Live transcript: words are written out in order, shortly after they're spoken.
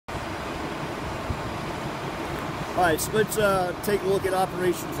Alright, so let's take a look at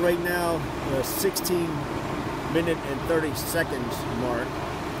operations right now, 16-minute and 30 seconds mark.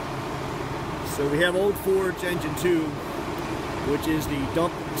 So we have Old Forge engine 2, which is the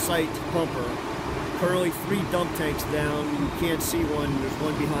dump site pumper. Currently 3 dump tanks down. You can't see one, there's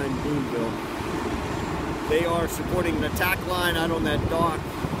one behind Boonville. They are supporting an attack line out on that dock,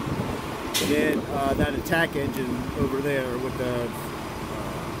 and then that attack engine over there with the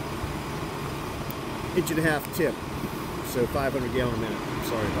 1.5-inch tip, so 500 gallon a minute.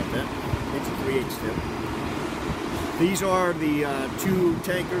 Sorry about that. 1 3/8 tip. These are the 2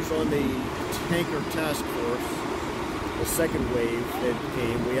 tankers on the tanker task force, the second wave that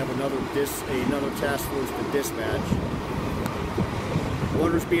came. We have another task force to dispatch.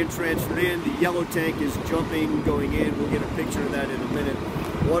 Water's being transferred in. The yellow tank is jumping, going in. We'll get a picture of that in a minute.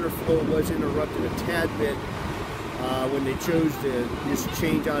 Water flow was interrupted a tad bit when they chose to just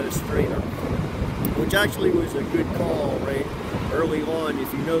change out a strainer, which actually was a good call right early on.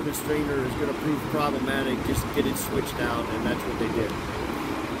 If you know the strainer is going to prove problematic, just get it switched out, and that's what they did.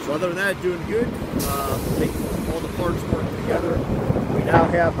 So other than that, doing good. Making all the parts work together. We now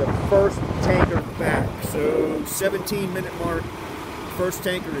have the first tanker back. So 17-minute mark, first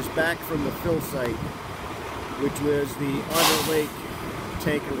tanker is back from the fill site, which was the Otter Lake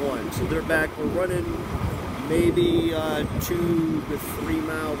tanker 1. So they're back. We're running maybe 2 to 3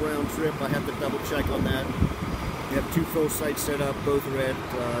 mile round trip. I have to double check on that. We have 2 fill sites set up. Both are at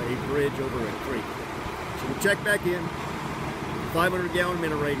a bridge over a creek. So we'll check back in. 500 gallon a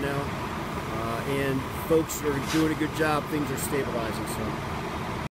minute right now. And folks are doing a good job. Things are stabilizing. So